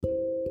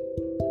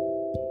Hello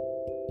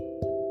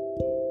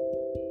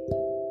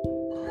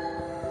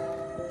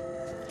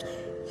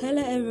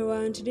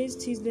everyone, today is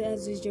Tuesday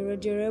as usual.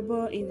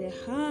 Durable in the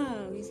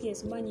house.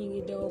 Yes,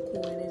 morning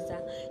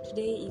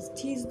today is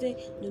Tuesday.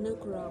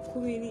 Nonakura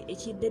kubiri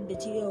ekidedde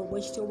kiri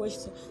obwekito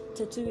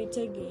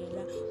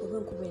tetubitegeera oba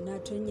enkuba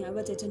enaatonya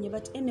aba tetonya,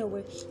 but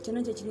anyway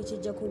kyonna kyekiri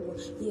kijja kugwa.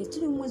 Yes,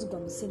 tuli mu mwezi gwa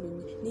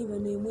Musenene naye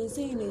bano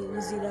mwezi eno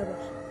muziraba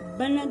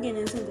bannange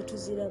n'ensi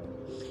tetuziraba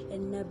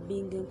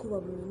ennabbi ng'enkuba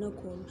buli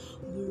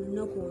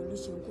lunaku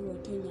oluusi enkuba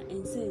otonya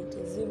ensi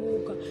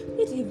tezibuuka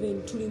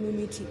even tuli mu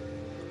miti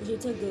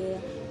ekitegeera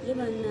ye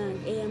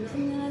bannange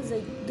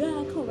amasannyalaze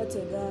gaaka oba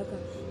tegaaka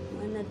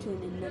mwana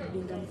twene nnabbi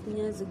nga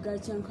amasannyalaze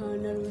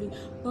gakyankana luli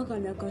paka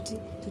nakati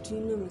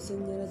tetulina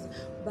amasannyalaze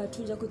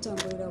batujja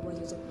kutambulira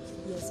bwekityo.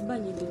 Yes,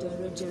 banyigidde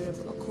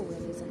Rogereva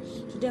okuweereza.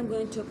 Today I'm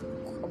going to talk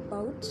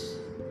about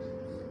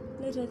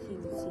little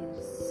things.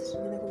 Yes,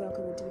 tugenda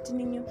kubaako ebintu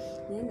bitini nnyo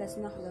naye nga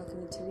sina kubaako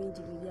ebintu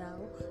bingi biri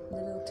awo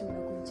ndala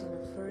okutumira ku mukyala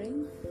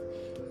Florence.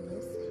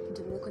 Yes,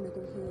 ntumileko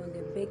nekumukono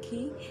wange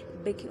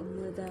Becky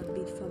omulother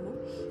big farmer.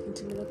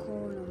 Ntumileko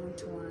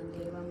n'omuntu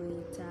wange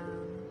bamuyita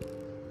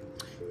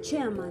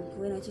chairman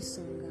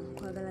Nakisonga.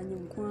 Nkwagala nnyo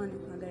mukwano,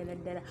 nkwagalira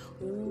ddala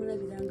oyo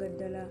mumulabiranga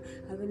ddala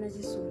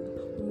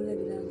Nakisonga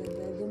mumulabiranga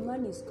ddala. The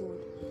man is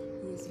good.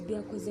 Yes,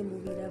 byakoze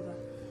mubiraba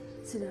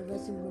siraba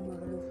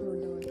kimumwagala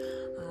okulonda wano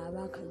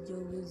abakajja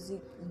obuzi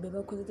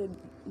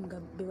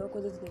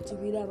bebakoze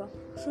tubiraba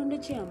from the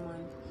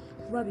chairman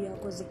kuba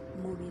byakoze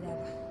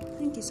mubiraba.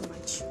 Thank you so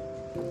much.